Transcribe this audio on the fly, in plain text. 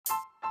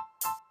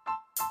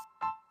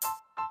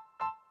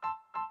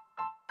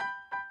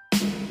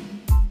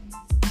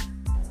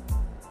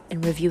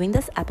in reviewing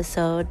this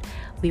episode,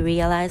 we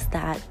realized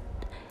that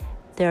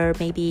there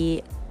may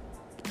be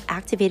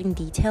activating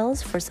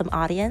details for some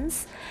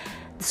audience.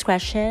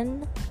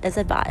 Discretion is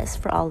advised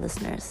for all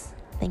listeners.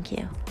 Thank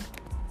you.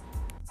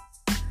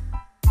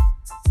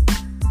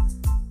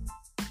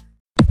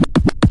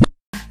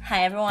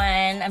 Hi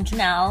everyone, I'm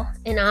Janelle.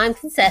 And I'm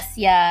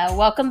Concessia.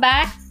 Welcome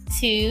back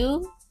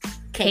to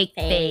Cake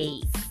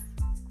Face.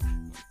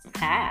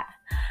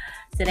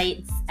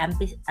 Today's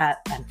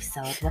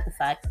episode, what the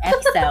fuck?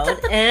 Episode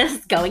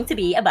is going to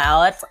be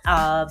about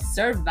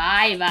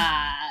Survivor.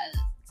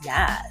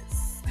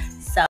 Yes.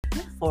 So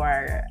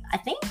I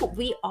think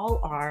we all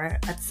are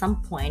at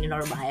some point in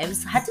our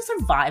lives had to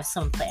survive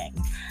something.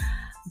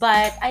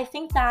 But I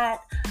think that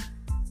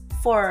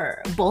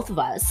for both of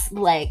us,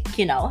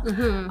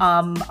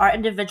 our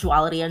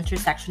individuality and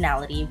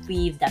intersectionality,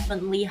 we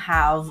definitely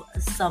have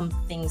some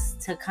things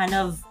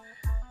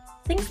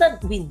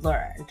that we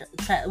learned,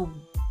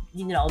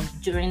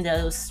 during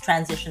those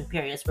transition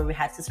periods where we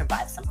had to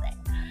survive something.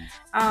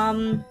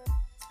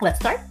 Let's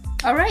start.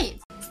 All right.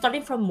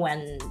 Starting from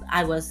when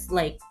I was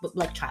like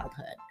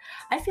childhood,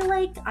 I feel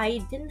like I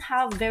didn't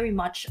have very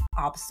much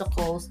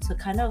obstacles to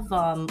kind of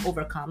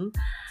overcome,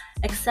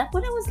 except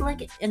when I was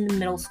like in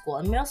middle school.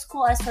 In middle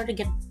school, I started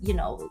to get,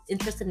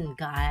 interested in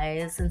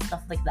guys and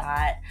stuff like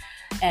that.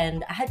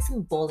 And I had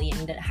some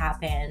bullying that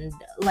happened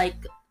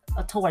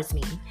towards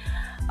me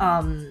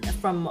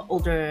from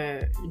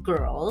older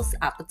girls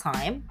at the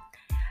time.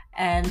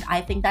 And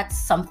I think that's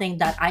something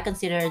that I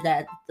consider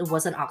that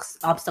was an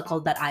obstacle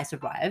that I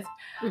survived.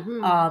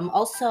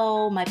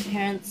 Also, my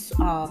parents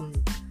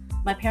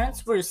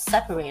were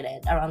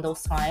separated around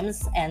those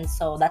times, and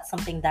so that's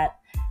something that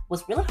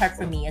was really hard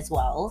for me as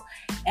well.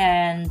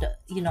 And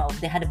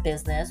they had a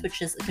business,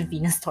 which is a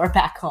convenience store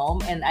back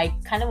home, and I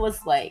kind of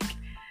was like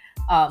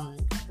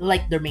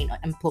their main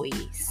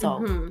employee.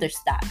 So there's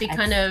that.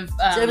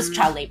 It was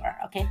child labor.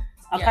 Okay.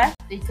 Yeah,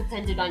 they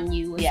depended on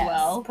you as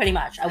well. Pretty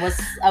much. I was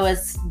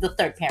the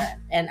third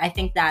parent, and I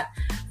think that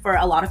for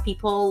a lot of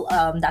people,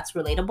 that's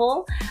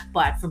relatable.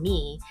 But for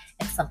me,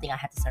 it's something I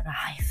had to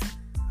survive.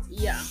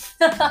 Yeah.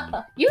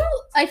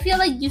 I feel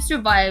like you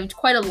survived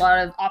quite a lot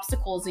of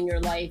obstacles in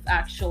your life,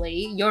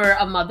 actually. You're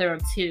a mother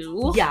of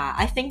two. Yeah,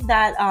 I think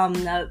that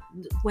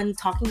when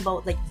talking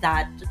about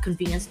that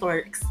convenience store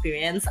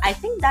experience, I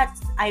think that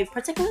I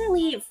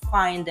particularly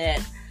find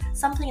it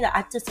something that I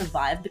had to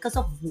survive because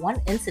of one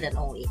incident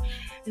only.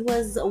 It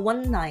was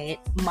one night,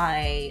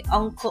 my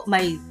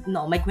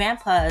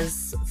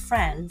grandpa's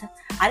friend,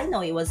 I didn't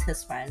know it was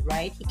his friend,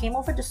 right? He came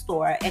over the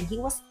store and he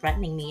was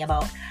threatening me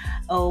about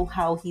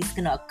how he's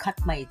gonna cut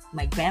my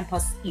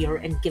grandpa's ear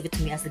and give it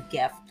to me as a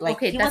gift.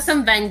 That's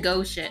some Van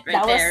Gogh shit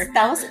there.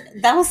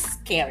 That was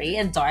scary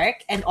and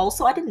dark. And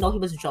also I didn't know he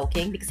was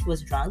joking because he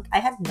was drunk. I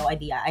had no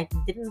idea. I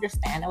didn't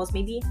understand. I was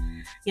maybe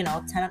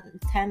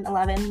 10,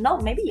 11, no,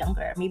 maybe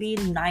younger, maybe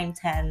 9,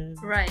 10.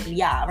 Right.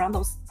 Yeah, around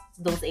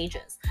those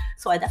ages.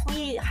 So I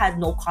definitely had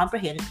no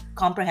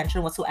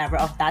comprehension whatsoever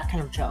of that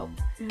kind of joke.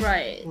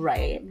 Right.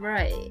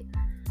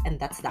 And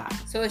that's that.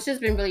 So it's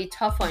just been really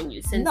tough on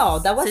you since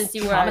that was since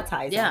you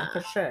traumatizing. Yeah,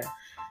 for sure.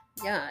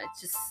 Yeah, it's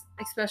just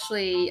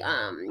especially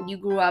you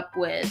grew up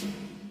with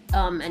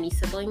any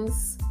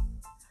siblings?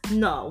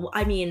 No,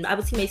 I mean, I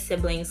would see my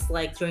siblings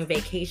during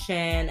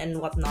vacation and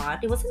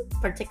whatnot. It wasn't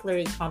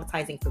particularly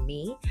traumatizing for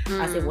me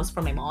as it was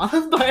for my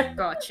mom, but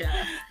gotcha.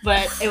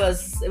 But it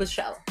was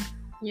chill.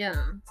 Yeah.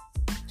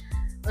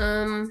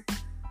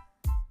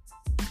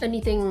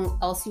 Anything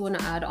else you want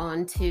to add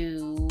on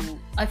to?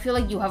 I feel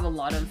like you have a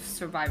lot of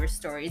survivor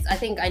stories. I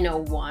think I know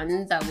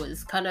one that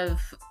was kind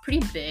of pretty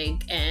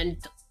big and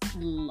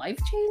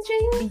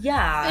life-changing.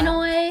 Yeah. In a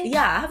way.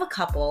 Yeah, I have a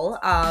couple.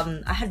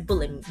 I had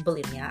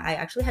bulimia. I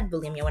actually had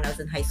bulimia when I was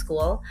in high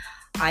school.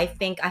 I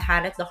think I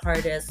had it the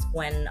hardest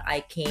when I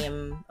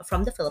came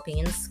from the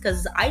Philippines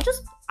because I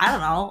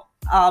don't know.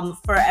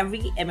 For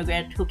every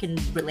immigrant who can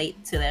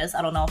relate to this,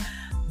 I don't know.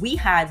 We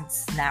had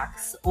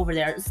snacks over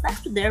there.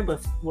 Snacks there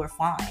were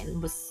fine. It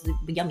was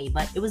yummy,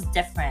 but it was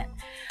different.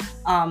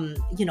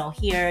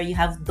 Here you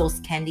have those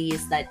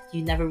candies that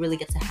you never really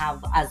get to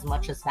have as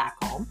much as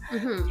back home.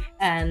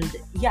 And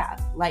yeah,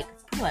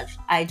 pretty much,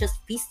 I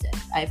just feasted.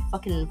 I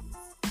fucking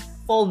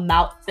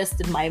mouth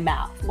fisted my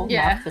mouth.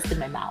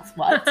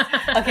 What?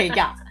 Okay,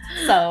 yeah.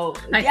 So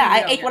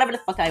I ate whatever the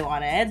fuck I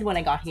wanted when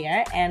I got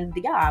here, and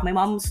yeah, my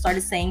mom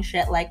started saying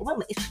shit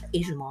it's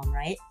Asian mom,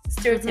 right?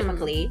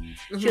 Stereotypically,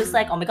 she was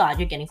like, "Oh my god,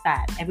 you're getting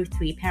fat. Every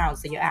 3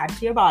 pounds that you add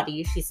to your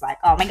body," she's like,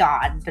 "Oh my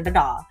god, da da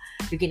da,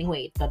 you're gaining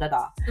weight, da da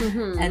da."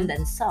 And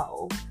then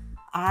so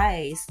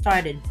I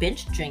started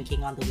binge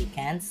drinking on the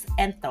weekends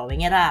and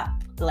throwing it up,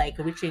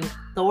 reaching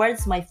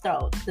towards my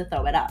throat to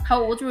throw it up.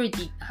 How old were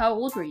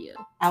you?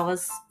 I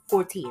was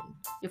 14.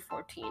 You're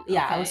 14.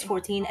 Yeah, okay. I was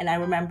 14, and I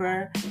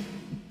remember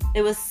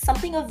it was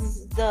something of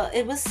the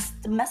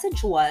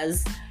message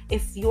was,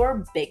 if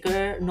you're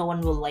bigger, no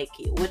one will like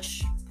you,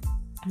 which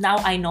now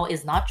I know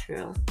is not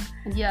true.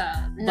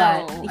 Yeah,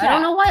 no. But, I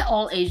don't know why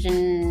all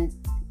Asian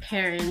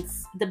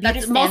parents, the beauty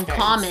that's standards. most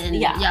common.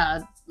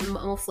 Yeah,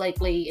 most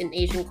likely in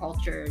Asian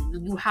culture,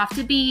 you have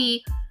to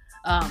be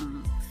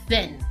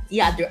thin.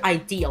 Yeah, they're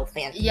ideal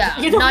thin. Yeah,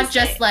 You know what I'm not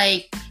just saying?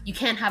 like you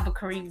can't have a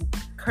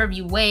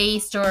curvy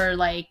waist or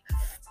like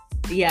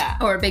Yeah.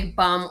 or a big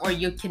bum or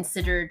you're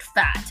considered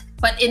fat.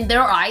 But in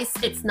their eyes,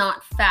 it's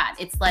not fat.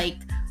 It's like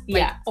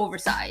Yeah.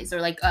 oversized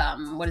or like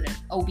what is it?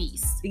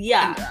 Obese.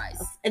 Yeah. In their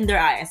eyes. In their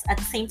eyes. At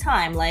the same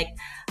time, like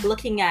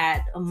looking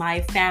at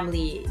my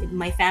family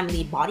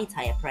body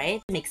type,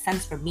 right? It makes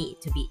sense for me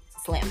to be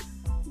slim.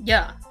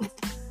 Yeah.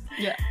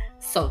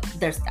 So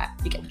there's that.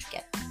 You get what you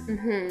get.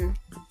 Mm-hmm.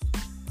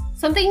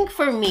 Something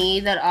for me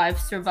that I've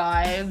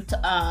survived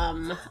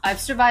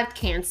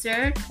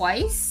cancer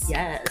twice.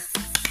 Yes.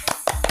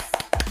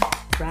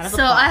 Round of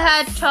So I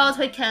applause. had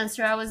childhood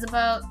cancer. I was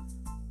about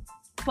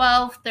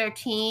 12,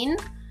 13.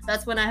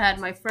 That's when I had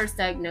my first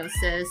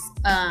diagnosis.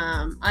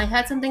 I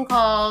had something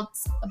called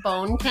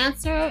bone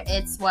cancer.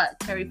 It's what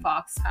Terry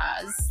Fox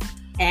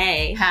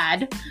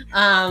had.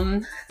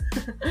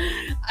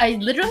 I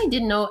literally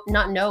did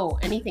not know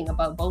anything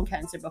about bone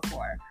cancer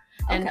before.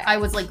 And Okay. I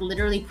was like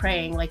literally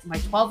praying, like my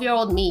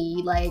 12-year-old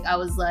me, like I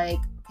was like,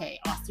 okay,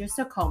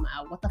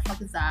 osteosarcoma, what the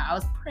fuck is that? I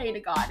was praying to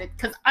God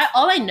because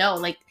all I know,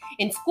 like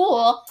in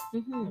school,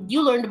 Mhm.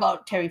 you learned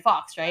about Terry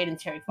Fox, right? And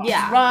Terry Fox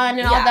Yeah. Run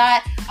and all Yeah.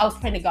 that. I was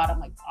praying to God. I'm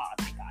like, oh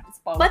my God, it's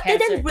bone But cancer.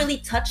 they didn't really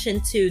touch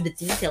into the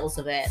details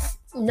of it.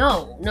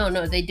 No,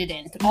 they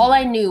didn't. All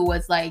I knew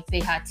was like they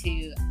had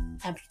to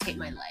amputate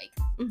my leg.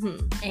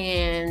 Mm-hmm.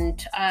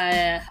 And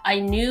I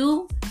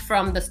knew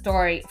from the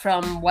story,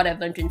 from what I've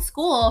learned in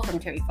school from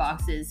Terry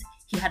Fox, is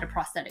he had a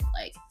prosthetic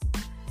leg.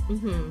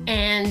 Mm-hmm.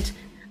 And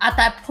at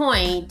that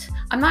point,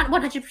 I'm not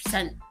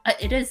 100%.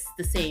 It is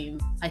the same,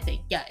 I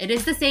think. Yeah, it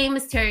is the same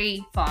as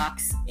Terry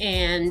Fox.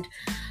 And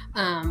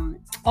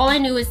all I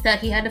knew is that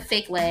he had a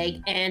fake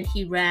leg and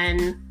he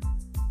ran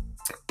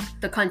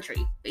the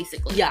country,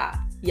 basically. Yeah,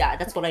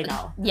 that's what I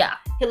know. Yeah,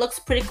 He looks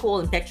pretty cool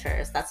in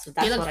pictures. That's he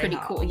looks what pretty I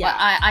know. cool. Yeah,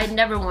 But I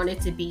never wanted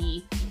to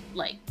be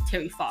like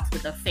Terry Fox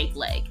with a fake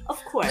leg. of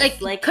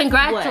course. Like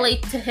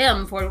congratulate to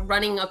him for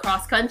running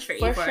across country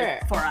For for sure.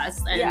 us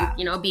and Yeah.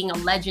 you know being a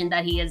legend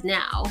that he is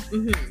now.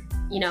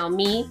 Mm-hmm. You know,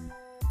 me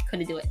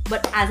couldn't do it.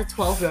 But as a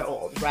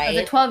 12-year-old, right?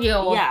 As a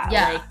 12-year-old,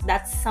 yeah. like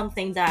that's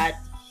something that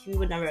you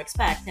would never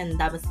expect, and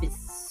that must be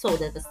so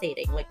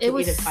devastating. Like It to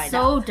was even find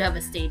so out.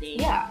 devastating.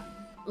 Yeah.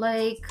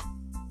 Like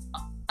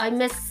I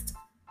missed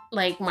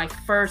like my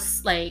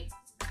first like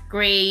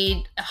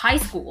grade high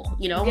school,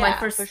 you know, my Yeah,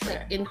 first for sure.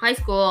 like, in high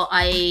school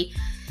I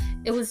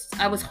was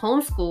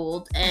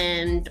homeschooled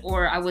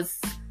or I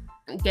was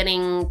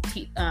getting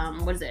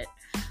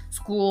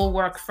school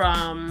work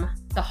from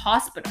the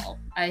hospital.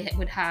 I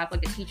would have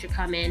like a teacher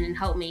come in and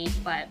help me,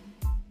 but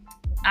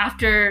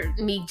after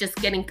me just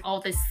getting all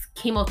this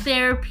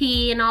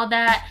chemotherapy and all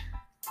that,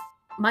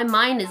 my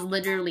mind is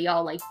literally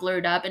all like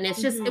blurred up, and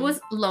it's just Mhm. it was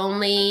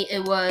lonely.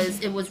 It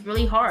was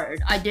really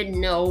hard. I didn't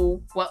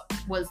know what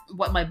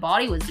my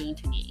body was doing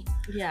to me,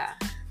 Yeah.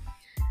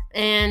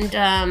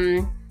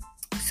 and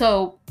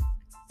so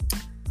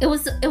it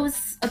was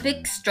a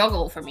big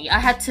struggle for me. I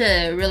had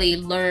to really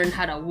learn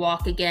how to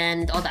walk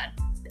again, all that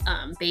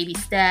baby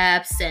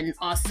steps, and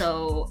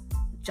also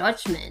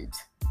judgment.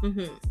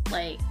 Mm-hmm.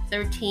 Like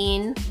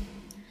 13,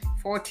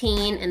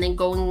 14, and then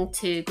going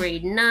to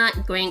grade 9,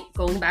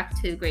 going back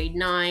to grade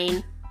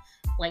 9,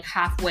 like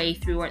halfway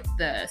through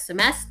the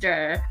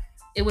semester,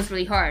 it was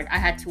really hard. I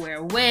had to wear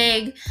a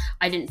wig.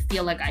 I didn't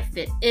feel like I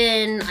fit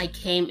in. I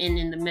came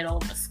in the middle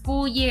of the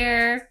school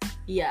year.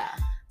 Yeah.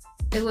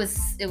 It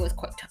was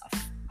quite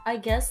tough. I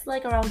guess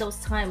like around those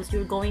times you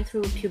were going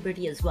through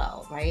puberty as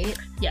well, right?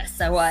 Yes,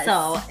 I was.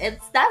 So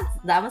it's that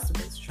must have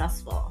been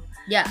stressful.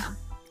 Yeah.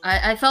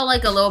 I felt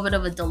like a little bit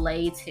of a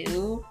delay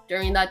too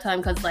during that time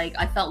because like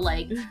I felt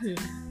like,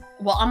 Mm-hmm.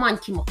 well, I'm on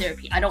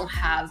chemotherapy. I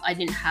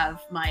didn't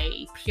have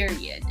my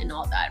period and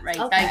all that, right?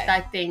 Okay.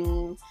 That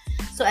thing.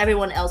 So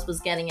everyone else was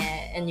getting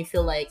it, and you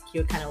feel like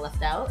you're kind of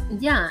left out.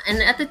 Yeah,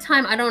 and at the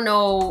time, I don't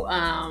know.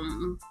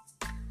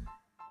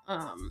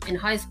 In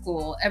high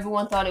school,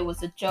 everyone thought it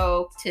was a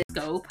joke to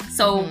scope.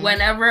 So Mhm.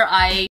 whenever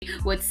I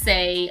would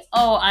say,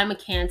 "Oh, I'm a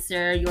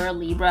Cancer, you're a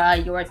Libra,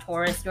 you're a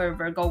Taurus, you're a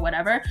Virgo,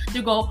 whatever,"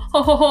 they go,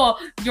 "Ho ho ho,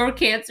 you're a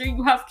Cancer,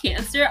 you have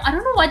Cancer." I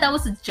don't know why that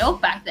was a joke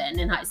back then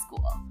in high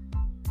school,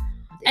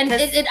 and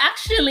Because- it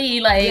actually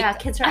like yeah,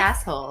 kids are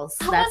assholes.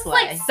 I That's was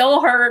why. like so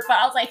hurt, but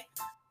I was like,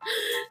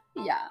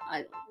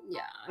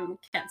 I'm a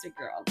Cancer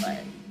girl, but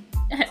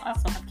I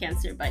also have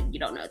Cancer, but you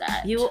don't know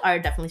that. You are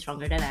definitely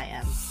stronger than I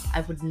am.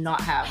 I would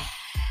not have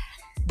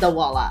the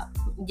wall up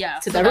Yeah,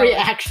 to so the that-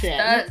 reaction.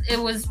 it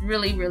was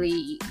really,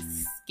 really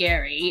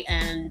scary,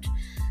 and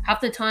half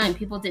the time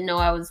people didn't know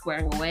I was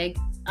wearing a wig.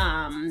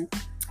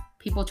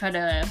 People tried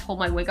to pull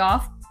my wig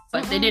off,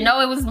 but they didn't know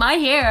it was my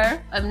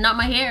hair. Not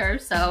my hair,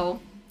 so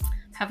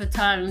half the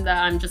time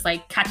that I'm just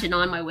like catching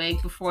on my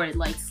wig before it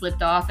like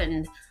slipped off,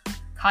 and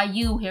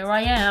Caillou, here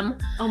I am.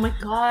 Oh my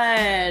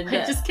god.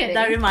 Just kidding.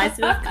 That reminds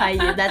me of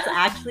Caillou. That's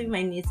actually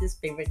my niece's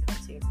favorite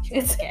cartoon. She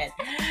was a kid.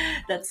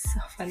 That's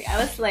so funny. I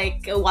was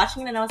like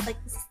watching it and I was like,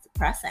 this is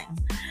depressing.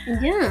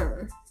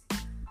 Yeah.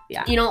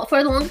 Yeah. You know, for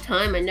a long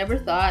time, I never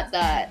thought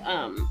that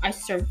I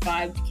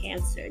survived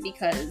cancer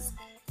because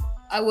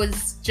I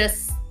was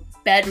just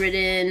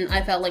bedridden.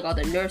 I felt like all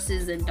the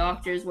nurses and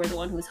doctors were the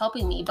one who was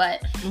helping me.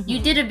 But you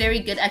did a very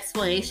good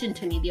explanation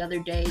to me the other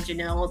day,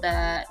 Janelle,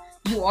 that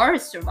you are a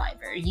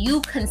survivor.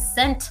 You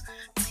consent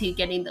to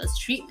getting those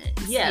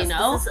treatments. Yes, you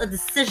know, this is a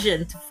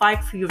decision to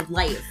fight for your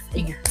life,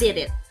 and you did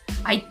it.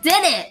 I did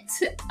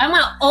it. I'm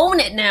gonna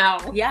own it now.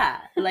 Yeah,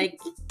 like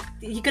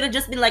you could have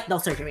just been like, no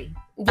surgery.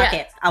 Fuck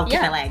it, I'll keep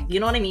my leg. You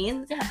know what I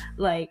mean? Yeah.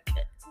 Like,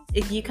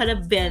 if you could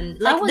have been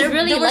like, was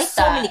really there were like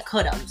so that. many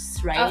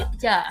could-haves, right?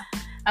 Yeah.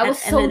 I At was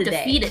the end so of the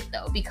day. defeated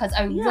though because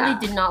I really Yeah.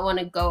 did not want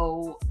to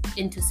go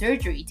into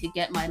surgery to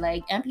get my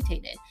leg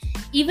amputated.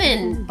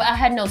 Even, but I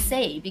had no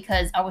say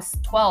because I was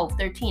 12,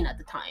 13 at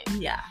the time.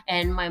 Yeah.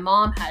 And my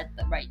mom had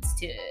the rights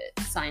to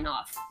sign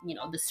off, you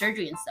know, the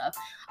surgery and stuff.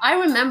 I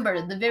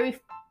remember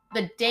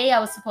the day I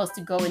was supposed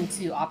to go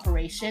into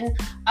operation,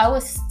 I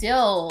was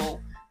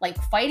still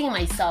like fighting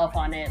myself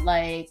on it.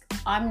 Like,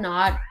 I'm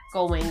not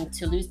going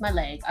to lose my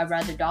leg. I'd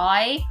rather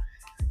die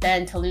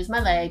than to lose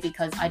my leg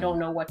because I don't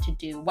know what to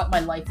do, what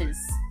my life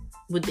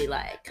Would be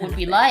like. would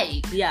be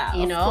like. Yeah,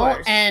 You of know?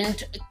 course.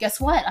 And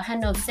guess what? I had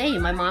no say.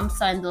 My mom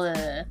signed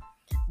the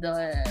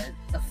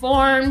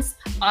forms.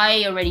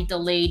 I already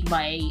delayed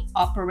my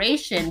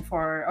operation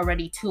for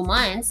already 2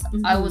 months.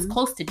 I was Mhm.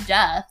 close to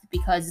death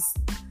because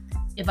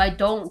if I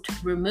don't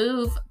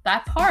remove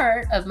that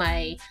part of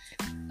my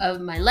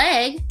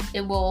leg,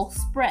 it will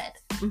spread.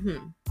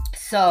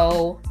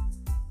 So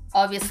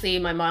obviously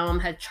my mom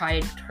had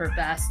tried her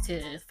best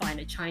to find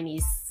a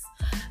Chinese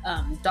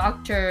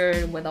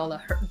doctor with all the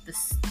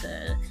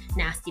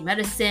nasty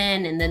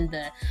medicine and then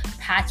the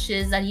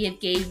patches that he had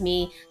gave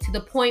me, to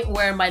the point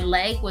where my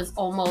leg was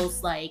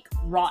almost like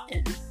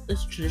rotten.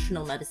 It's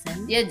traditional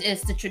medicine.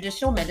 It's the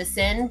traditional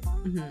medicine,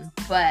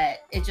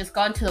 but it just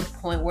got to the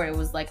point where it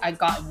was like I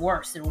got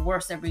worse and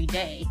worse every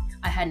day.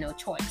 I had no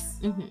choice.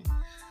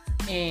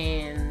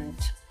 And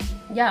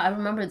yeah, I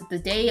remember the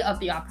day of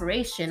the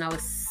operation, I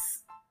was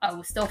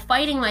still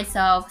fighting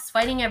myself,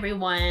 fighting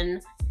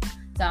everyone,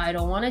 that I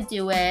don't want to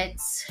do it.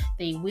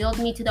 They wheeled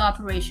me to the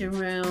operation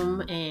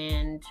room,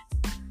 and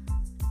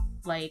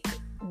like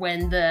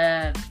when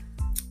the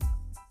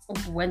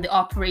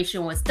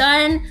operation was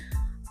done,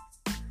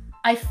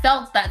 I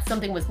felt that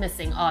something was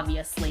missing.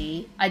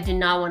 Obviously, I did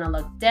not want to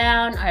look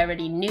down. I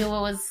already knew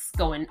what was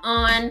going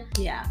on.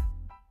 Yeah.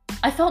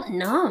 I felt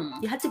numb.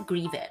 You had to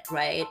grieve it,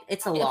 right?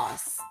 It's a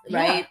loss, yeah.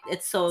 right?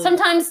 It's so...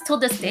 Sometimes till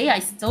this day, I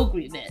still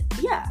grieve it.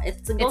 Yeah,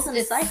 it goes in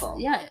a cycle.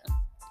 Yeah.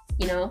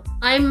 You know,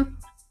 I'm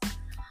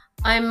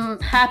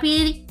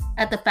happy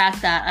at the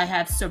fact that I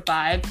have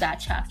survived that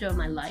chapter of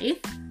my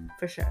life.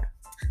 For sure.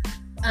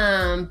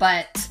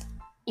 But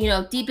you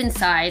know, deep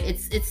inside,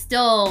 it's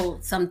still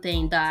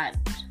something that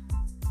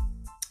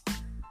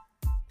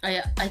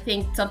I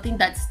think something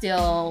that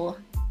still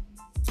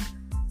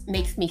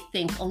makes me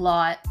think a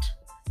lot.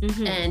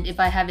 And if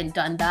I haven't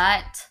done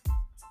that,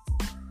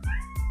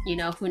 you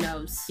know, who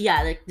knows?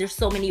 Yeah, like there's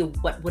so many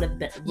what would have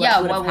been,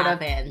 what would would have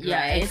happened, yeah,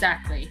 right?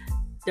 exactly.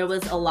 There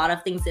was a lot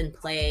of things in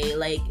play.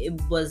 Like, it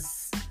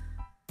was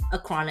a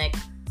chronic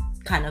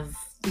kind of,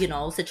 you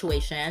know,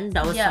 situation.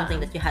 That was something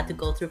that you had to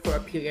go through for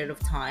a period of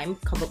time,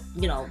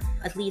 you know,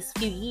 at least a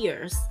few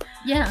years.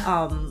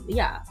 Yeah.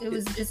 Yeah.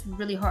 It's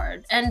really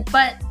hard.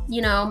 But,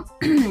 you know,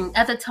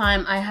 at the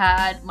time I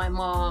had my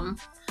mom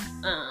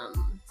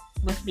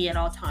with me at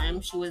all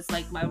times. She was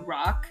like my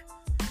rock.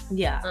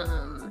 Yeah.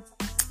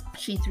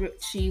 She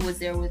was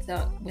there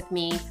with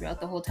me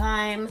throughout the whole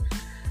time.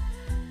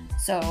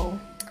 So,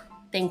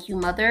 thank you,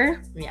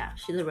 Mother. Yeah,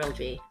 she's a real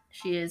G.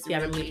 She is. If you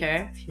ever meet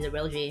her, she's a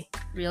real G.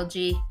 Real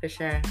G. For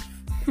sure.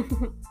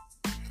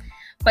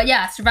 But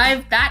yeah,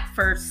 survived that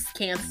first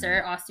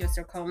cancer,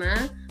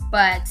 osteosarcoma.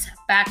 But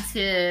back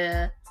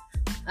to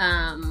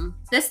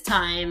this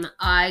time,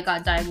 I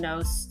got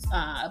diagnosed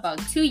about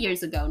 2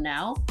 years ago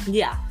now.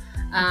 Yeah.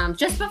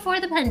 Just before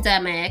the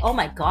pandemic. Oh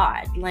my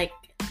God. Like,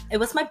 it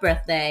was my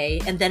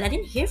birthday, and then I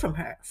didn't hear from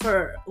her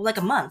for like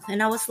a month.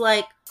 And I was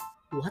like,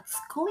 what's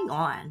going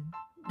on?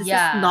 This is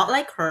not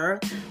like her.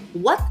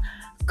 What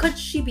could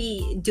she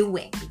be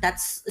doing?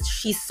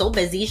 She's so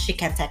busy she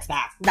can't text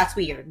back. That's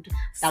weird.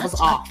 That was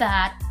off.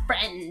 Bad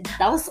friend.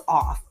 That was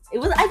off. I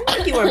didn't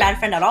think you were a bad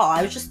friend at all.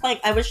 I was just like,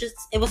 it was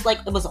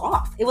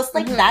off. It was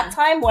like that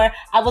time where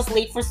I was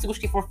late for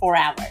sushi for 4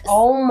 hours.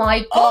 Oh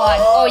my God.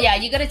 Oh yeah,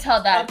 you gotta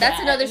tell that. Okay. That's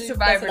another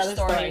survivor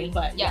story.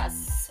 But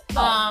yes.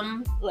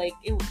 Like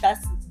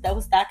that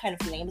was that kind of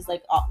feeling. It was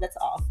like, oh, that's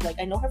off. Like,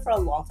 I know her for a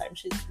long time.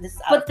 This is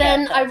out But of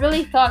then character. I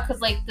really thought,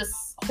 because like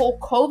this whole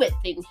COVID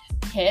thing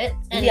hit,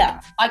 and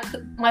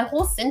my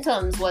whole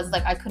symptoms was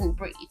like I couldn't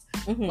breathe.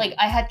 Like,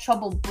 I had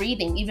trouble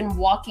breathing, even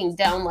walking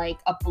down like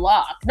a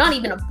block. Not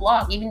even a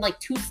block, even like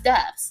 2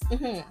 steps.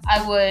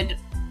 I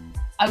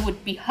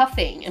would be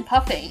huffing and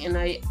puffing, and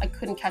I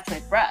couldn't catch my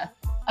breath.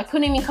 I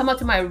couldn't even come up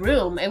to my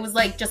room. It was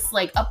like just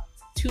like up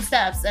 2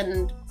 steps,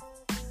 and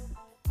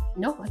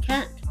no, I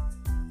can't.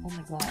 Oh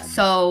my God.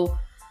 So,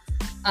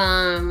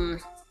 I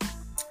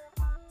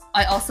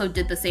also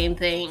did the same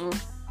thing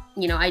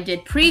I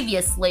did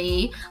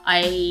previously.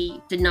 I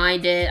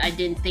denied it. I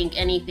didn't think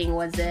anything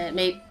was it.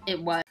 Maybe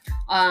it was.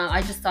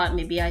 I just thought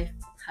maybe I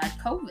had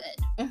COVID.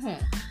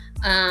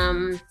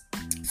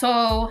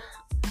 So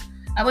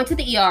I went to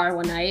the ER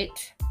one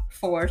night,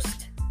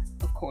 forced,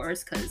 of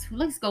course, because who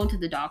likes going to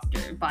the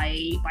doctor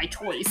by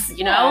choice,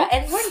 you know?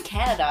 And we're in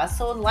Canada,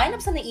 so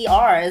lineups in the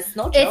ER is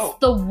no joke. It's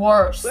the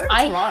worst. We're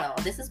in Toronto.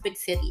 This is big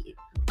city.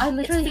 I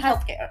literally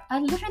healthcare. I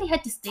literally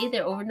had to stay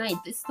there overnight.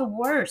 It's the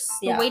worst.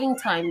 Yeah. The waiting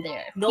time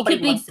there. Nobody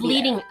you could wants be to be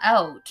bleeding there.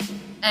 out,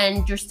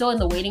 and you're still in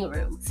the waiting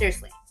room.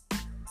 Seriously.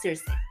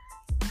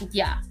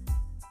 Yeah.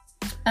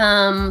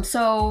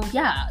 So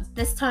yeah,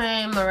 this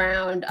time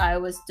around I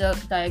was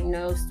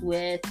diagnosed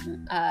with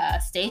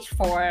stage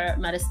 4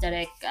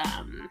 metastatic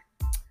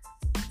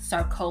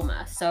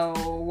sarcoma. So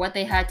what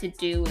they had to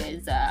do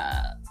is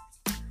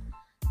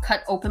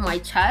cut open my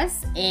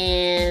chest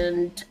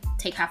and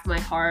take half my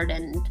heart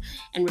and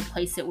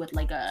replace it with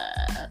like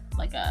a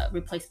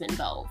replacement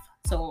valve.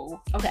 So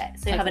Okay,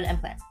 so you have an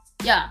implant.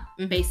 yeah,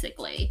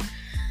 basically.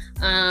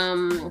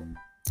 I'm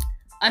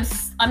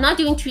not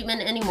doing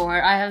treatment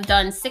anymore. I have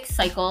done 6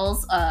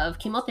 cycles of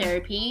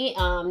chemotherapy,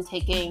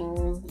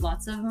 taking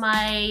lots of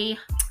my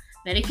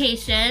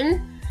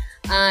medication.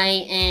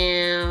 My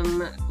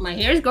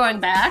hair is growing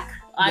back.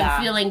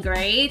 I'm feeling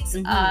great.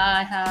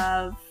 I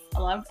have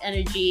a lot of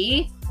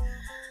energy.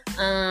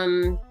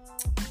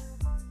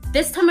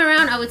 This time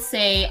around, I would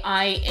say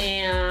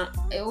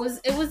it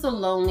was a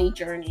lonely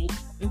journey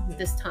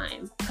this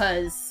time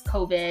because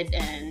COVID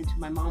and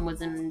my mom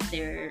wasn't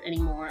there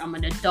anymore. I'm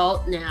an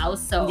adult now,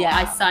 so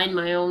I signed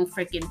my own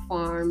freaking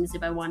forms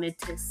if I wanted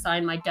to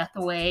sign my death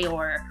away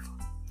or,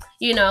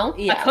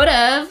 I could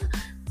have.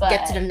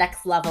 Get to the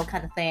next level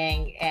kind of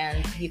thing,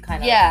 and you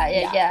kind of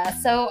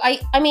So I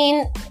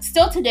mean,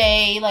 still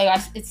today,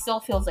 it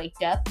still feels like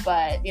death,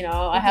 but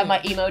I have my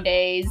emo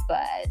days,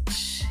 but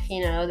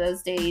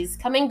those days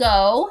come and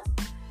go.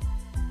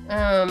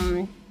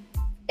 And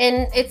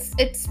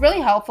it's really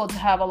helpful to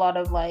have a lot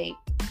of my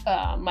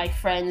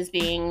friends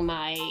being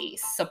my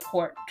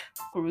support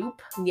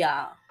group.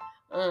 Yeah.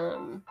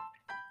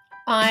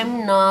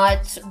 I'm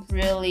not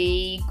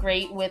really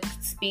great with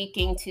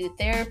speaking to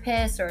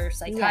therapists or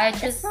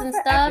psychiatrists and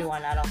stuff.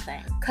 Everyone, I don't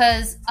think.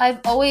 Because I've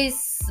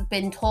always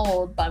been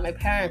told by my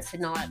parents to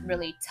not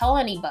really tell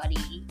anybody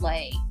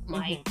my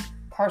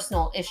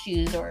personal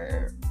issues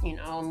or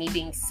me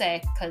being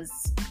sick,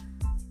 because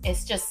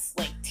it's just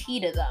tea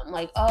to them.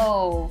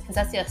 Oh, because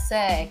that's your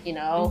sick,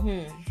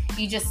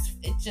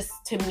 It's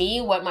just to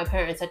me what my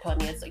parents had told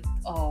me. It's it's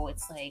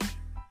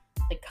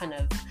kind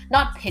of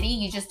not pity.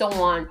 You just don't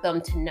want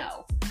them to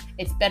know.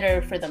 It's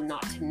better for them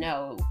not to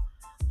know.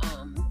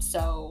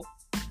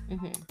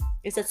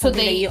 Is that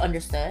something that you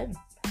understood?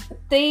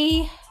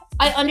 I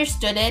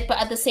understood it, but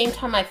at the same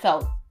time, I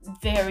felt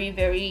very,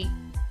 very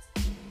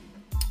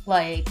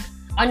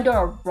under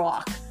a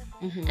rock.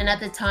 And at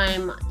the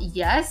time,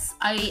 yes,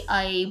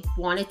 I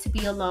wanted to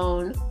be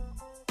alone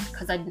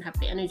because I didn't have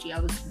the energy.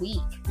 I was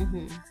weak.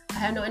 I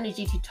had no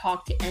energy to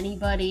talk to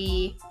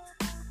anybody.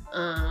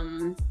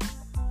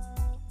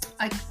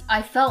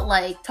 I felt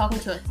like talking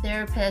to a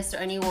therapist or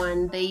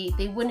anyone,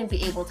 they wouldn't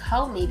be able to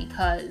help me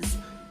because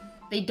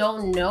they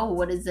don't know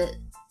what is it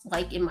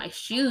like in my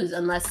shoes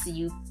unless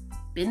you've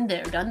been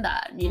there, done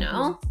that,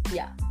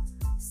 Yeah.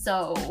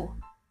 So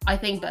I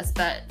think best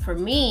bet for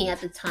me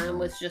at the time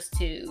was just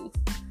to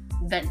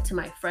vent to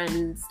my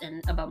friends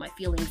and about my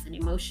feelings and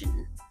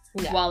emotion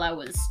while I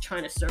was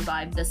trying to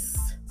survive this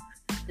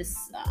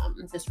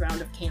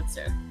round of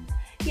cancer.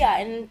 Yeah,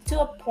 and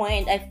to a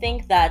point, I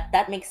think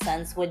that makes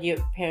sense what your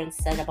parents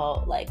said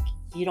about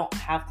you don't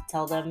have to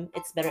tell them.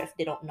 It's better if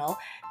they don't know,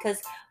 because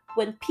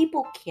when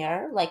people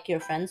care, like your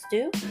friends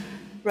do,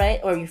 right,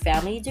 or your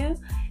family do,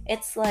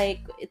 it's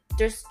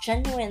there's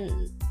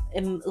genuine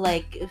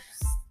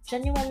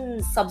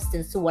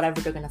substance to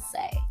whatever they're gonna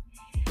say.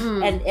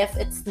 And if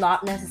it's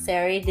not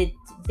necessary,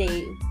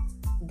 they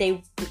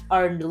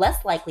are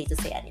less likely to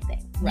say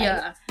anything,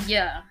 right?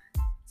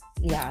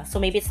 Yeah, so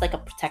maybe it's a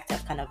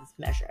protective kind of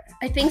measure.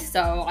 I think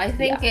so. I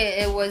think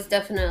it was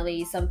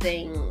definitely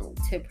something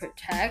to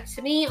protect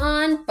me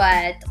on,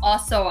 but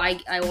also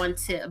I want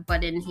to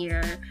butt in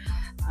here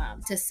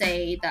to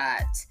say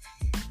that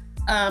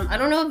I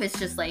don't know if it's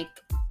just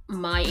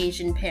my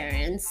Asian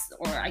parents,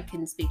 or I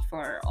can speak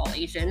for all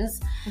Asians.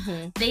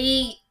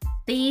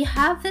 They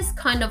have this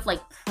kind of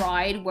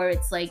pride where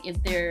it's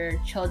if their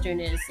children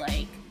is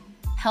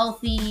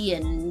healthy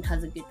and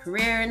has a good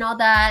career and all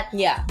that,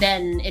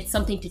 then it's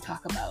something to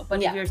talk about.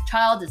 But if your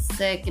child is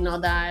sick and all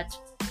that,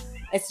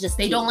 it's just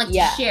they don't to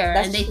share,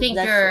 and they think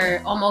you're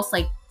almost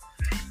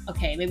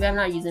okay, maybe I'm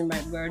not using the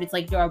right word. It's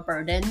you're a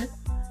burden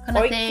kind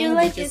of thing.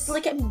 It's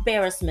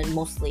embarrassment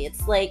mostly.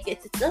 It's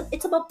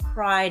it's about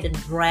pride and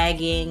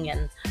bragging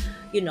and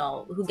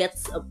who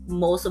gets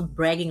most of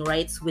bragging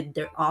rights with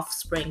their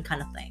offspring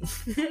kind of thing.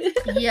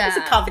 It's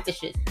a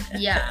competition.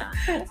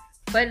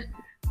 But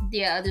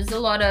there's a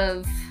lot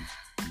of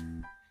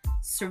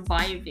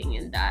surviving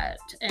in that,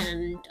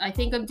 and I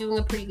think I'm doing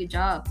a pretty good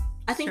job.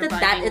 I think that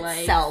surviving life.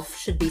 itself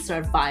should be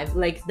survived.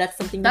 Like, that's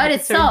something That you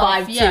itself,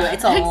 survive yeah, to.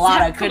 It's a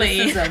lot of exactly.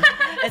 criticism.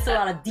 It's a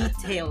lot of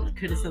detailed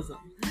criticism.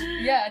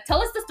 Yeah,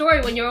 tell us the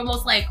story when you were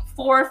almost like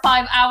 4 or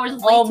 5 hours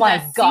late Oh to my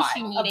that god!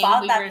 sushi meeting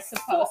About we that, were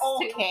supposed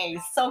to. okay.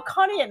 So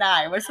Connie and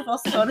I were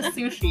supposed to go to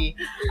sushi.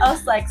 I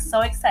was like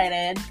so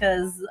excited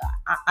because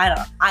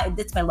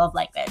it's my love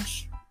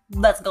language.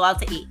 Let's go out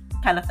to eat,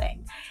 kind of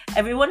thing.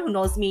 Everyone who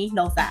knows me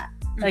knows that.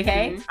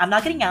 Okay, Mhm. I'm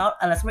not getting out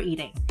unless we're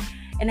eating.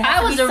 And it has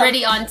I to was be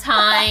already on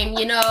time,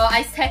 you know.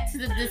 I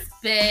texted this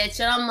bitch,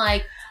 and I'm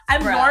like,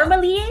 I'm Bruh.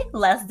 normally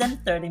less than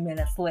 30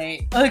 minutes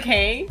late.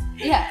 Okay,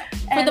 yeah.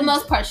 For the And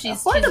most part,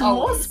 she's for the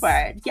always, most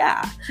part,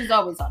 yeah. she's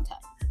always on time.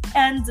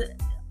 And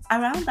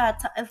around that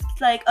time, it's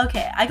like,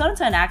 okay, I got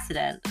into an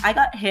accident. I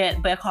got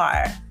hit by a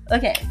car.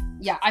 Okay,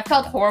 Yeah, I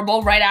felt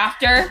horrible right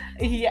after.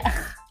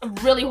 yeah.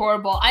 Really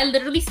horrible. I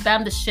literally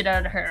spammed the shit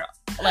out of her.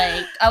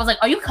 Like, I was like,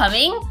 "Are you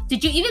coming?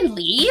 Did you even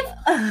leave?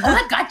 Oh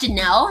my god,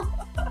 Janelle."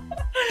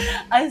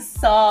 I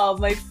saw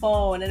my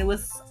phone and it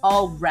was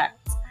all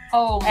wrecked.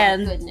 Oh my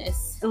And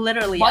goodness.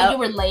 Literally, While you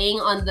were laying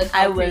on the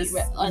I concrete.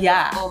 was-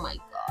 yeah. Oh my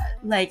god.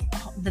 like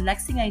the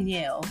next thing I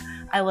knew,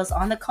 I was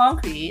on the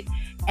concrete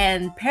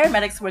and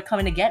paramedics were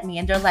coming to get me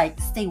and they're like,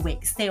 stay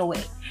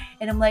awake.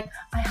 And I'm like,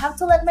 I have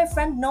to let my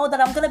friend know that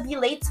I'm gonna be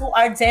late to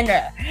our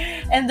dinner.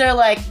 And they're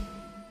like,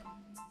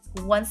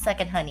 1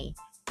 second, honey.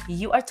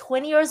 You are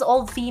 20 years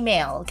old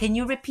female. Can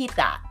you repeat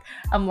that?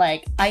 I'm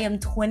like, I am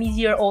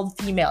 20-year-old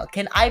female.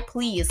 Can I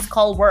please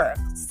call work?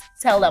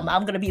 Tell them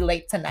I'm gonna be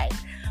late tonight.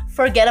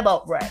 Forget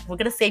about work. We're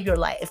gonna save your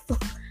life.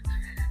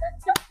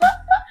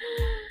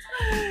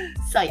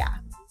 So yeah,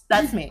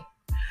 that's me.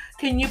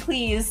 Can you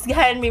please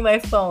hand me my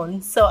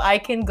phone so I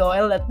can go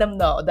and let them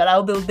know that I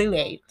will be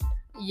late?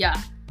 Yeah.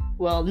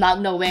 Well, not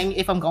knowing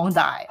if I'm going to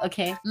die,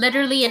 okay?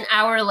 Literally an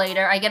hour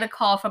later, I get a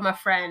call from a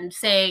friend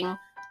saying,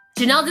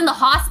 Janelle's in the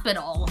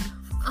hospital.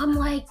 I'm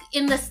like,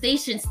 in the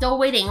station, still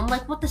waiting. I'm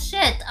like, what the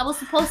shit? I was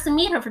supposed to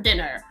meet her for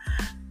dinner.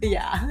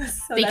 Yeah.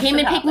 So They that's came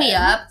what and picked me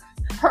up.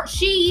 happened.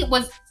 She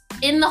was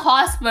in the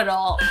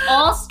hospital,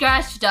 all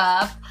scratched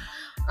up.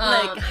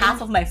 Like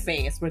half of my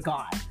face were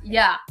gone.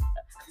 Yeah.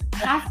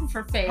 Half of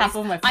her face. Half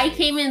of my face. I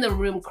came in the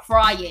room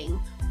crying.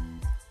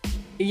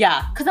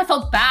 Yeah. Because I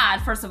felt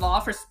bad, first of all,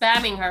 for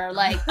spamming her.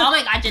 Like, oh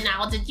my god,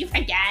 Janelle, did you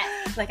forget?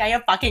 Like, are you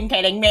fucking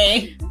kidding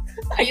me?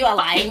 Are you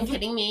Fucking alive?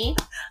 kidding me?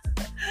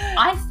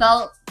 I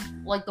felt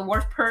like the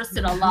worst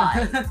person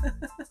alive.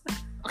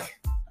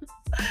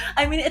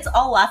 I mean, it's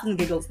all laughs and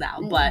giggles now,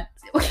 but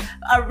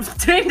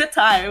during the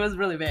time, it was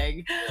really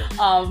big.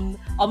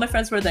 All my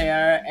friends were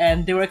there,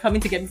 and they were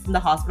coming to get me from the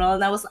hospital,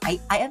 and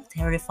I am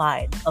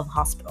terrified of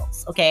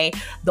hospitals, okay?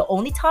 The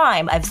only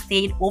time I've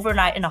stayed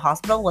overnight in a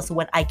hospital was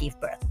when I gave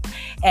birth,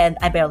 and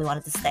I barely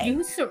wanted to stay.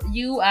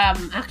 You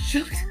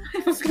actually,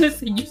 I was gonna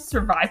say you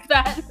survived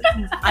that.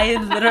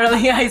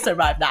 I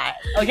survived that,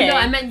 okay? No,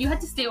 I meant you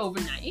had to stay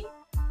overnight.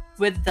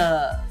 With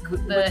the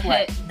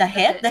hit. The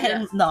hit?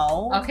 Yeah.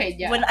 No. Okay,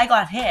 yeah. When I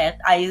got hit,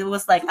 I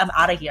was like, I'm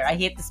out of here. I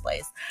hate this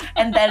place.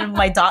 And then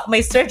my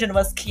surgeon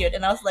was cute,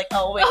 and I was like,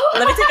 oh wait,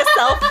 let me take a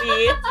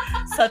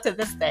selfie. So to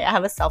this day, I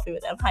have a selfie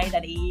with him. Hi,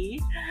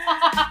 Daddy.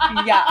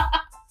 Yeah.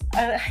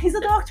 He's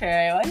a doctor.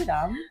 Why are you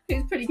dumb?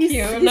 He's pretty He's,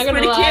 cute. I'm he's not gonna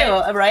pretty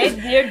lie. cute, right?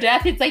 Near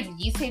death, it's like,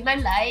 you saved my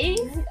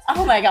life.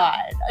 Oh my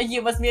god,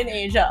 you must be an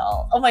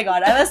angel. Oh my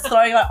god, I was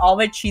throwing out all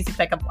my cheesy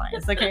pickup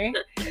lines. Okay.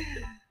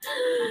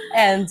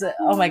 And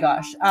oh my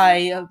gosh,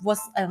 I was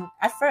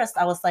at first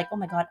I was like, oh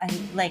my god,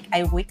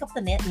 I wake up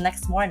the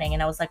next morning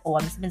and I was like, oh,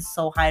 I must have been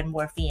so high in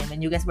morphine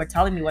when you guys were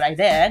telling me what I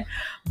did.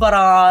 But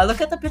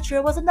look at the picture,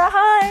 it wasn't that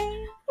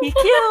high. He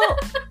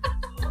cute.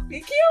 He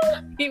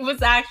cute. He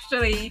was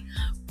actually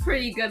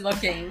pretty good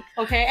looking.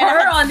 Okay.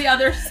 Her on the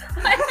other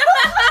side.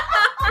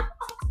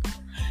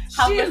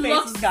 Half She my face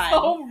looked is gone.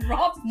 so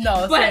rough.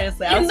 No, But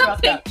seriously, I in was the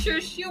roughed up.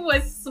 picture, she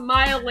was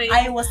smiling.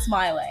 I was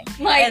smiling.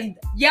 like, and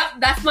yep,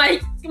 that's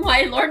my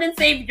Lord and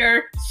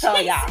Savior. so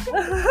yeah.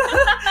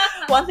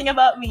 One thing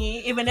about me,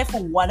 even if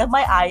one of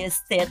my eye is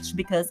stitched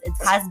because it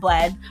has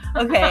blood,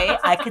 okay,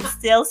 I can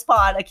still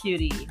spot a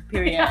cutie.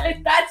 Period. Yeah,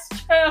 that's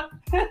true.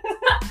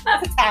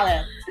 That's a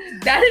talent.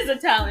 That is a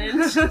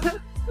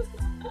talent.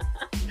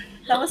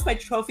 That was my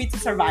trophy to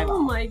survive Oh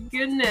on. my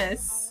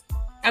goodness.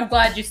 I'm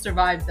glad you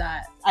survived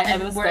that. I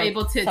And was we're so-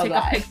 able to so take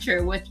glad. a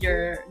picture with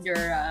your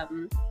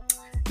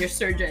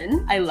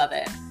surgeon. I love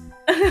it.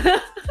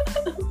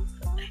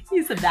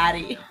 He's a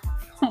baddie.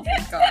 Oh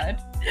my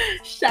god.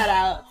 Shout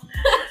out.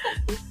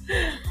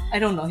 I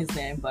don't know his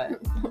name, but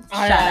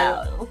I shout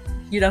don't out. know,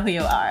 You know who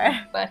you are.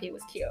 but he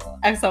was cute.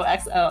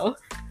 XOXO.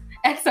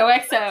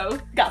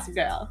 XOXO. Gossip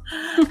Girl.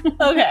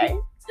 Okay.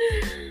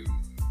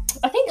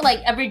 I think like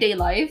everyday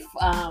life,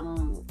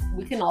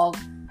 we can all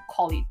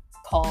call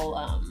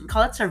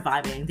Call it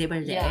surviving day by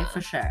day, Yeah.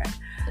 for sure.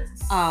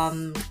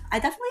 I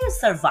definitely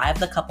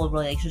survived a couple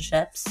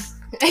relationships.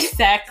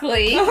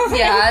 exactly.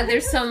 Yeah,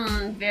 there's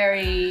some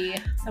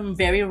Some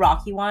very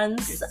rocky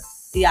ones.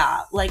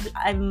 Yeah, like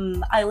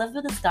I lived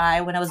with this guy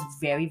when I was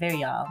very, very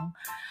young.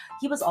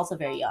 he was also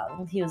very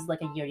young. He was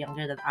like a year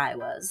younger than I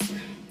was,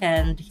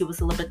 and he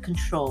was a little bit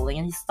controlling,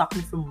 and he stopped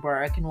me from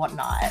work and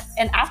whatnot.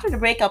 And after the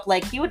breakup,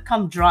 like, he would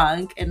come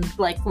drunk and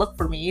like look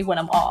for me when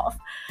I'm off.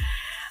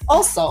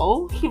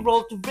 Also, he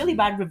wrote really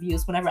bad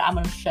reviews whenever I'm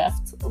on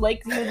shift.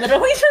 Like, he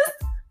literally just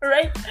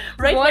right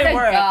What my a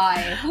work.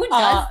 guy. Who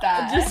does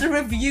that? Just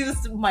reviews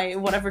my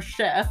whatever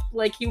shift.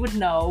 Like, he would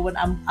know when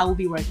I will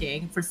be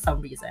working for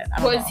some reason.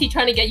 I don't know. Was he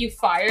trying to get you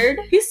fired?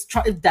 He's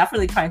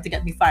definitely trying to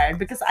get me fired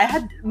because I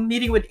had a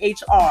meeting with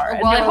HR.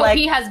 And Well, I they were hope like,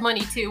 he has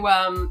money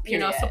to,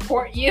 Period.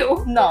 support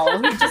you. no,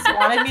 he just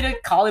wanted me to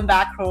call him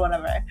back or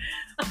whatever.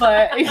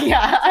 But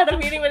yeah, I had a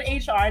meeting with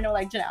HR and they're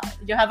like, Janelle,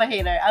 you have a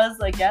hater. I was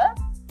like, yeah?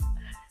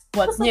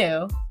 What's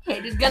new?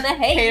 Haters gonna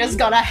hate. Haters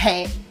gonna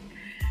hate.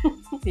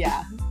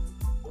 Yeah.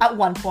 At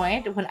one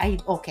point, when I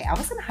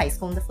was in high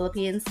school in the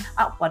Philippines.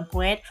 At one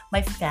point,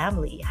 my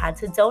family had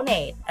to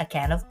donate a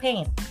can of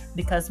paint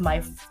because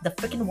the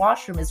freaking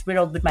washroom is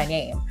riddled with my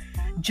name.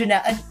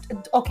 Janelle.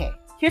 Okay,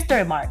 here's the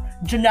remark.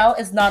 Janelle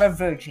is not a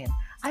virgin.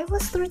 I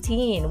was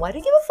 13. Why do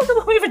you give a fuck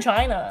about my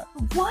vagina?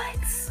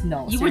 What?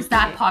 No, You were seriously.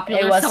 that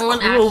popular? It was Someone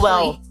cruel.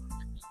 actually...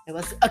 It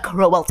was a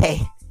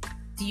cruelty.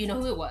 Do you know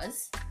who it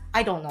was?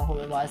 I don't know who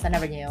it was. I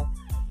never knew.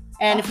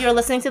 And if you're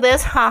listening to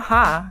this,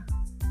 haha,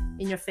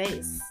 in your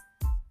face.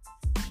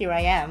 Here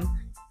I am.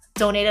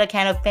 Donated a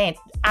can of paint.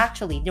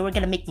 Actually, they were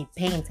gonna make me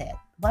paint it.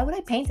 Why would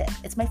I paint it?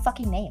 It's my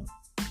fucking name.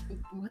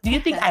 What Do you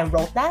the think heck? I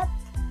wrote that?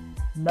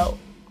 No.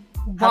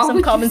 Why Have some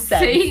would common you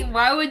sense.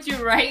 why would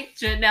you write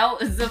Janelle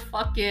is a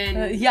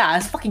fucking... Yeah,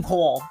 it's fucking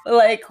whole.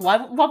 Like, why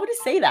would you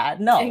say that?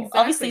 No,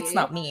 obviously it's Exactly.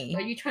 not me.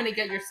 Are you trying to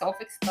get yourself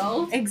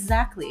expelled?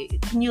 Exactly.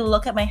 Can you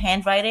look at my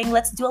handwriting?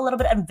 Let's do a little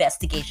bit of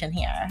investigation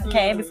here,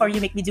 okay? Mm. Before you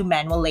make me do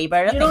manual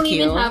labor. You don't Thank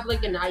even you. have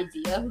like an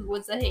idea who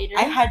was a hater?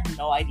 I had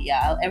no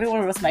idea.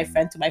 Everyone was my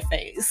friend to my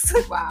face.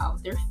 Wow,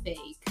 they're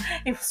fake.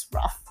 It was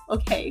rough,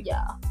 okay?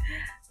 Yeah.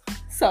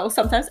 So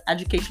sometimes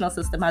educational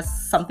system has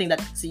something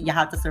that you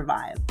have to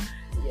survive.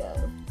 Yeah.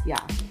 Yeah.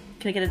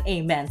 Can I get an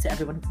amen to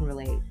everyone who can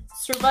relate?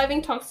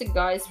 Surviving toxic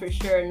guys for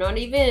sure. Not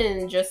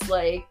even just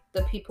like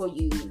the people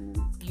you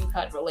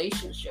had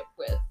relationship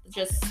with.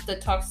 Just the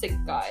toxic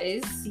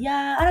guys.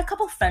 Yeah, and a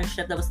couple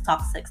friendship that was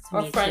toxic to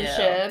Or me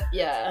friendship.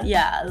 Yeah. too.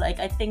 Yeah, like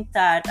I think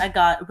that I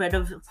got rid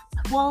of.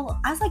 Well,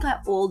 as I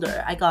got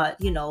older, I got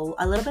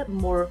a little bit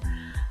more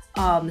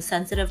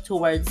sensitive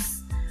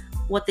towards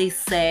what they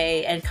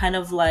say and kind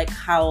of like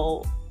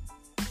how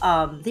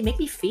they make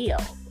me feel,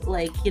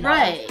 like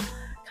Right.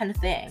 kind of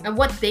thing. And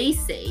what they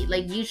say,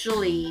 like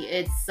usually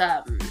it's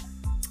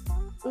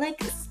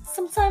Like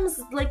sometimes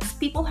like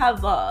people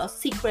have a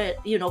secret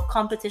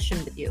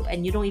competition with you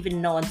and you don't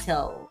even know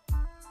until,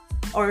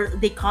 or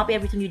they copy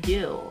everything you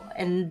do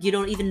and you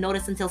don't even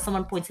notice until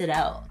someone points it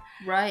out,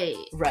 right.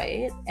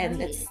 and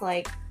Right. it's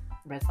like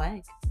red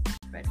flag.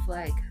 Red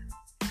flag.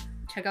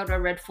 Check out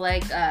our red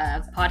flag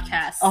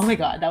podcast. Oh my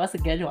god, that was a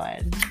good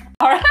one.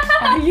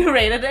 You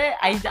rated it?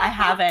 I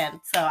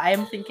haven't, so I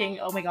am thinking,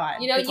 oh my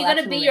god, You people gotta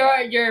actually be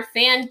rate it. your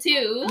fan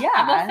too. Yeah,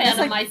 I'm a fan that's of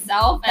like-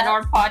 myself and that-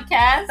 our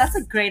podcast. That's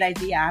a great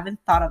idea. I haven't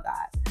thought of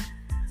that.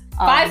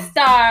 5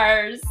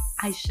 stars.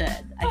 I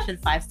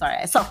should 5-star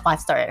it. So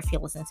 5-star it if you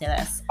listen to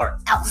this, or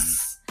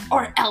else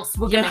Or else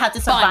we're You're gonna gonna have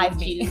to survive fund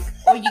me. you.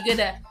 Or you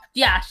gonna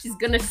she's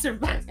gonna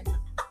survive.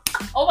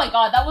 Oh my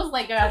god, that was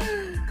like a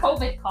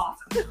COVID cough.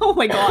 Oh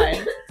my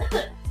god.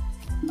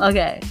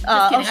 Okay. kidding,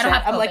 I don't shit.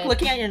 have I'm like COVID.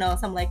 looking at your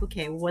notes. I'm like,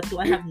 okay, what do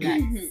I have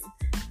next?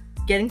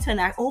 Getting to an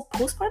act. Oh,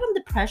 postpartum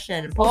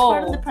depression.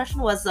 Postpartum Oh.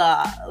 depression was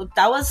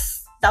that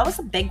was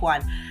a big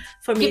one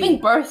for me. Giving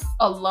birth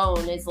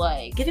alone is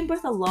like Giving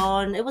birth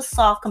alone, it was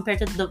soft compared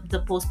to the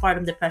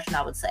postpartum depression,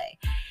 I would say,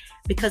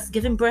 because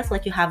giving birth,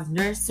 like, you have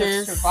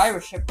nurses,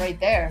 survivorship right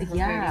there.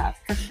 Yeah,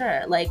 for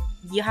sure. Like,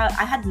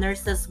 I had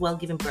nurses while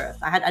giving birth.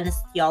 I had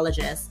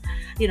anesthesiologists.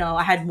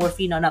 I had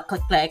morphine on a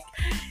click.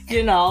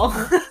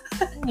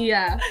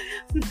 Yeah.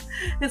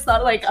 It's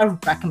not like a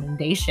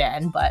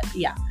recommendation, but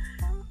yeah,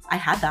 I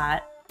had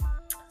that.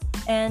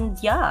 And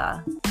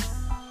yeah,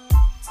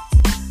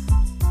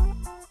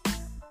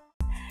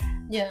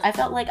 Yeah. I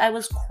felt like I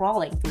was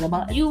crawling through the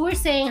mud. You were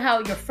saying how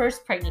your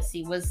first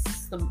pregnancy was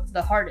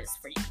the hardest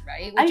for you,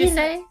 right? I Would you mean,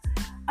 say?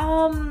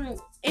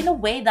 In a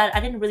way that I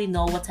didn't really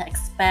know what to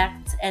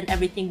expect, and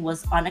everything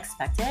was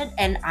unexpected.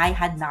 And I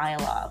had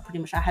Nyla, pretty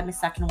much. I had my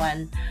second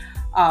one.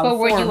 But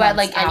were 4 you at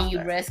months like any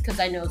after. risk? Because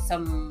I know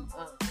some.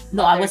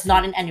 No, I mothers was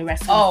not who- in any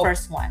risk Oh. on the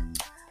first one.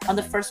 On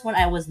the first one,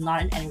 I was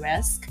not in any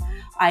risk.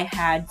 I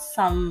had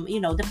some,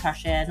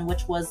 depression,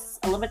 which was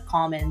a little bit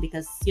common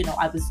because,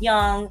 I was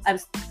young. I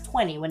was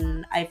 20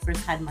 when I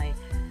first had my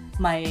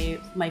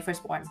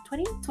firstborn.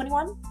 20,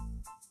 21?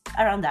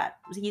 Around that.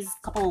 He's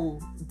a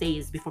couple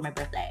days before my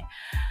birthday.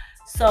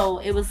 So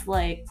it was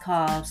like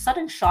a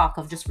sudden shock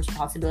of just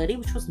responsibility,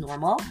 which was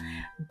normal.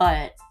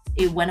 But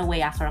it went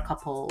away after a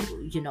couple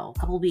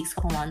weeks,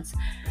 couple months.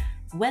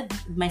 With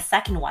my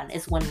second one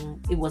is when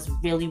it was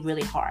really,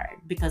 really hard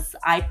because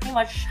I pretty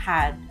much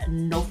had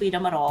no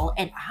freedom at all.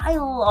 And I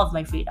love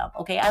my freedom,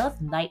 okay? I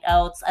love night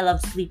outs. I love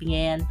sleeping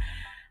in.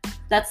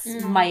 That's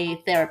my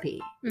therapy.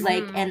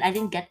 Like, Mhm. and I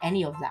didn't get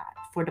any of that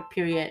for the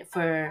period,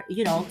 for,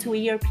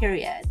 2-year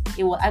period.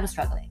 I was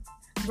struggling,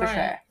 for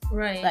sure.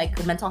 Right. Like,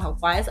 mental health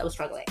wise, I was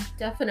struggling.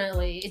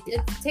 Definitely.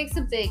 It takes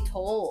a big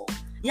toll.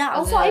 Yeah,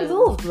 also I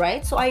moved,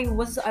 right? So I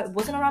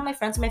wasn't around my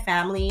friends and my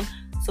family,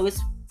 so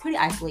it's pretty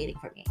isolating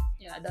for me.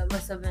 Yeah, that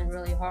must have been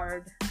really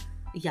hard.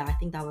 Yeah, I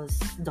think that was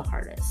the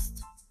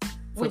hardest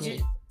for Would me.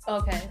 you?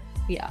 Okay.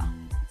 Yeah.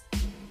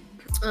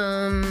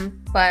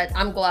 But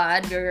I'm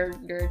glad your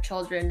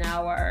children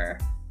now are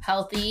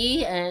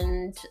healthy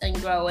and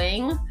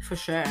growing. For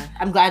sure.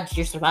 I'm glad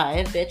you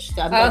survived, bitch.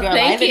 I'm glad you're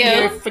thank alive you.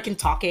 and you're freaking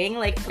talking.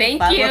 Like, Thank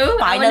we're you. I wouldn't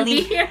finally,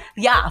 be here.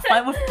 yeah,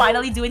 we're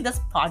finally doing this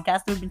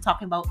podcast that we've been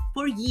talking about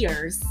for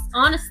years.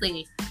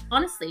 Honestly.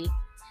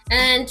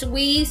 And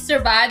we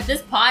survived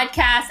this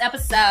podcast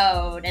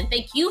episode. And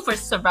thank you for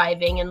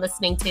surviving and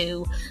listening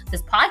to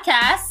this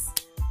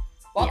podcast.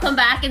 Welcome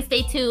back and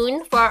stay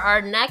tuned for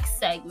our next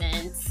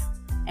segment.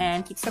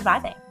 And keep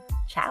surviving.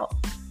 Ciao.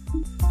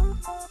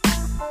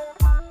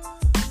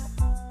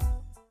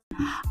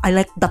 I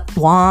like that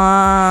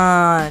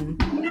one.